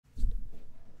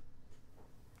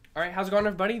All right, how's it going,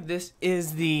 everybody? This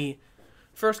is the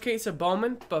first case of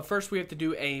Bowman, but first we have to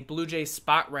do a Blue Jays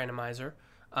spot randomizer.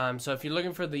 So if you're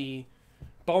looking for the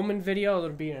Bowman video, it'll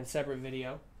be in a separate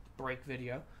video, break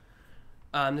video.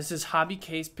 This is hobby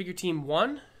case. Pick your team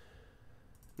one.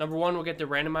 Number one will get the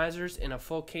randomizers in a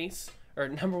full case, or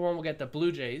number one will get the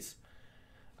Blue Jays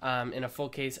in a full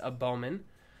case of Bowman.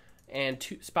 And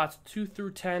spots 2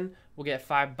 through 10 will get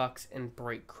 $5 in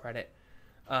break credit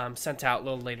sent out a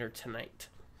little later tonight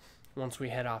once we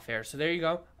head off air. So there you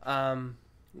go.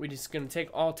 We're just going to take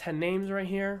all 10 names right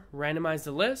here, randomize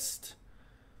the list,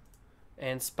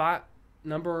 and spot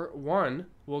number one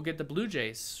will get the Blue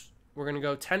Jays. We're going to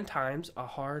go 10 times, a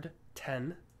hard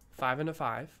 10, 5 and a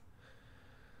 5.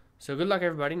 So good luck,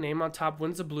 everybody. Name on top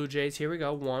wins the Blue Jays. Here we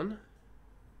go. 1,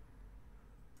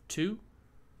 2,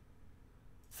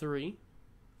 3,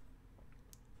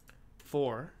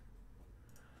 4,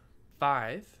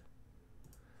 5,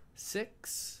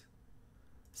 6,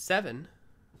 7,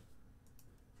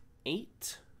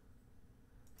 8,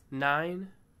 9.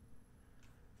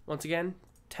 Once again,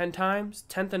 10 times.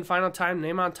 10th and final time.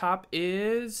 Name on top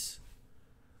is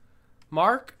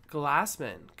Mark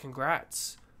Glassman.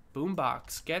 Congrats.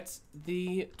 Boombox gets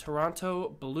the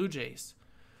Toronto Blue Jays.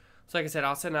 So like I said,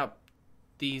 I'll send out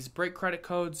these break credit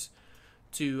codes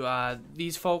to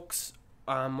these folks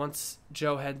once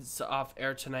Joe heads off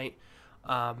air tonight.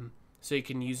 So you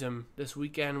can use them this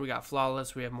weekend. We got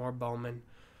Flawless. We have more Bowman.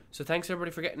 So thanks,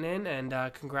 everybody, for getting in, and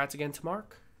congrats again to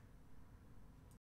Mark.